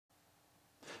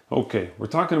Okay, we're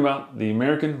talking about the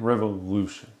American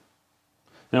Revolution.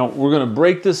 Now, we're going to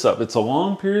break this up. It's a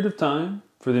long period of time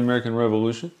for the American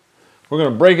Revolution. We're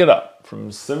going to break it up from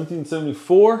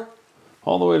 1774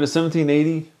 all the way to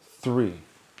 1783.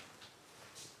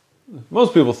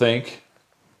 Most people think,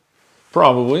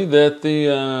 probably, that the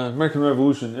American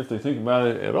Revolution, if they think about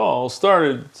it at all,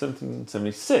 started in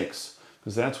 1776,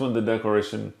 because that's when the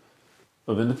Declaration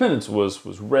of Independence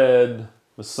was read,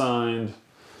 was signed.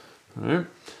 All right?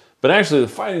 But actually, the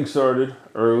fighting started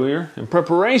earlier, and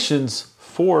preparations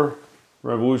for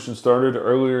revolution started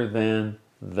earlier than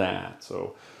that.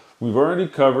 So we've already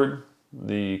covered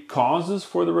the causes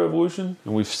for the revolution,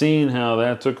 and we've seen how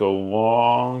that took a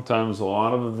long time. There's a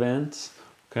lot of events.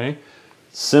 Okay,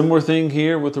 similar thing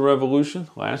here with the revolution,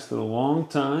 lasted a long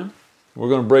time. We're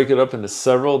going to break it up into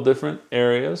several different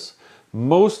areas.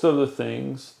 Most of the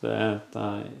things that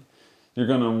you're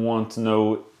going to want to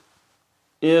know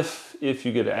if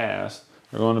you get asked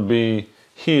are going to be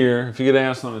here. If you get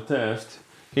asked on a test,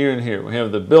 here and here. We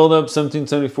have the build-up,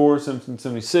 1774,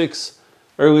 1776,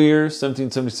 early years,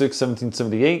 1776,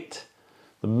 1778,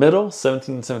 the middle,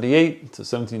 1778 to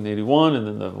 1781, and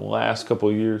then the last couple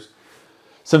of years,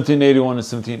 1781 and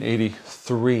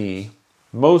 1783.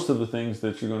 Most of the things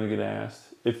that you're going to get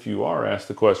asked, if you are asked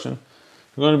the question,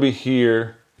 are going to be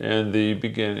here in the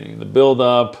beginning, the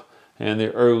build-up and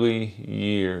the early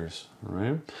years. All right?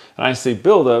 And I say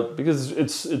build-up because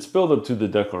it's build-up to the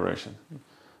Declaration.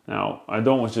 Now, I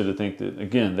don't want you to think that,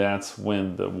 again, that's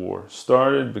when the war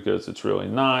started, because it's really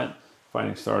not.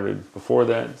 Fighting started before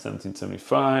that,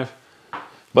 1775.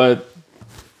 But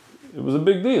it was a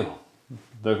big deal,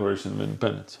 Declaration of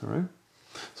Independence, all right?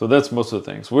 So that's most of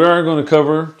the things. We are going to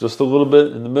cover just a little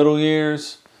bit in the middle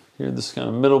years, here, this kind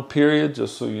of middle period,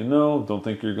 just so you know. Don't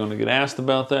think you're going to get asked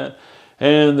about that.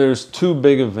 And there's two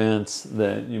big events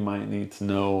that you might need to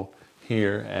know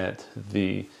here at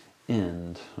the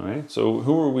end. All right. So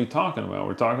who are we talking about?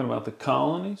 We're talking about the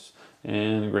colonies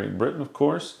and Great Britain, of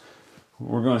course.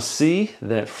 We're going to see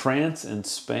that France and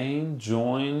Spain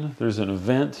join. There's an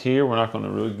event here. We're not going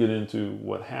to really get into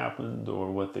what happened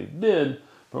or what they did,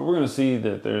 but we're going to see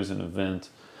that there's an event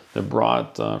that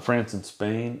brought France and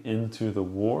Spain into the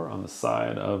war on the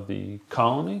side of the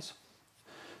colonies.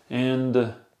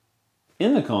 And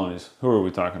in the colonies, who are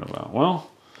we talking about? Well,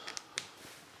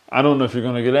 I don't know if you're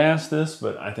going to get asked this,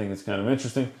 but I think it's kind of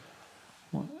interesting.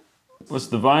 Let's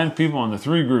divide people into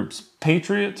three groups: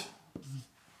 patriot,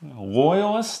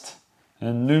 loyalist,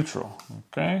 and neutral.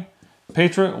 Okay?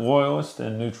 Patriot, loyalist,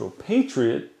 and neutral.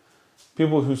 Patriot,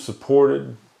 people who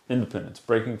supported independence,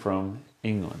 breaking from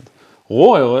England.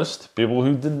 Loyalist, people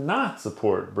who did not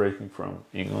support breaking from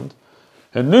England.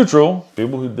 And neutral,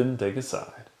 people who didn't take a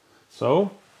side.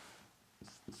 So,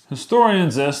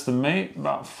 historians estimate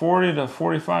about 40 to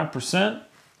 45%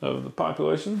 of the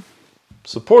population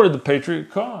supported the patriot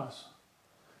cause.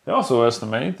 They also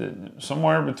estimate that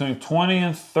somewhere between 20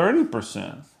 and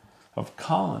 30% of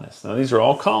colonists, now these are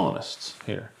all colonists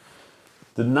here,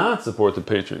 did not support the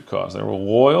patriot cause. They were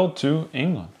loyal to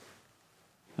England.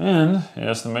 And they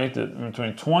estimate that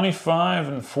between 25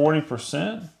 and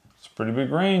 40%, it's a pretty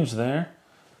big range there,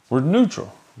 were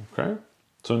neutral. Okay?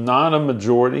 So not a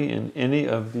majority in any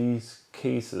of these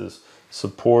cases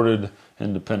supported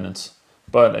independence,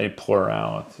 but a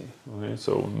plurality. Okay?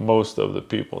 So most of the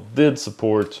people did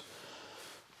support,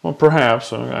 well,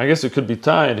 perhaps, I guess it could be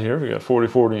tied here. We got 40,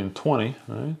 40, and 20,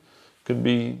 right? Could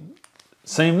be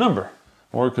same number,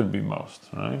 or it could be most,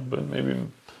 right? But maybe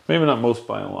not most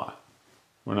by a lot.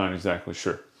 We're not exactly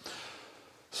sure.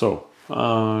 So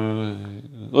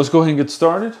let's go ahead and get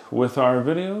started with our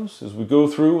videos as we go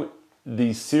through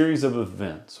the series of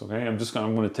events. Okay, I'm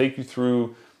going to take you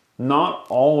through not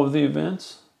all of the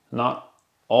events, not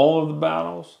all of the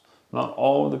battles, not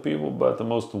all of the people, but the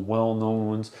most well-known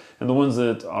ones, and the ones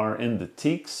that are in the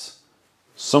TEKS,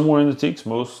 somewhere in the TEKS,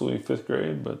 mostly 5th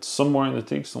grade, but somewhere in the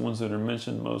TEKS, the ones that are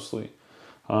mentioned mostly,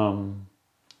 the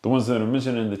ones that are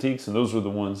mentioned in the TEKS, and those are the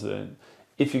ones that,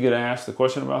 if you get asked a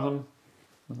question about them,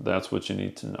 that's what you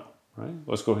need to know. Right?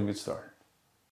 Let's go ahead and get started.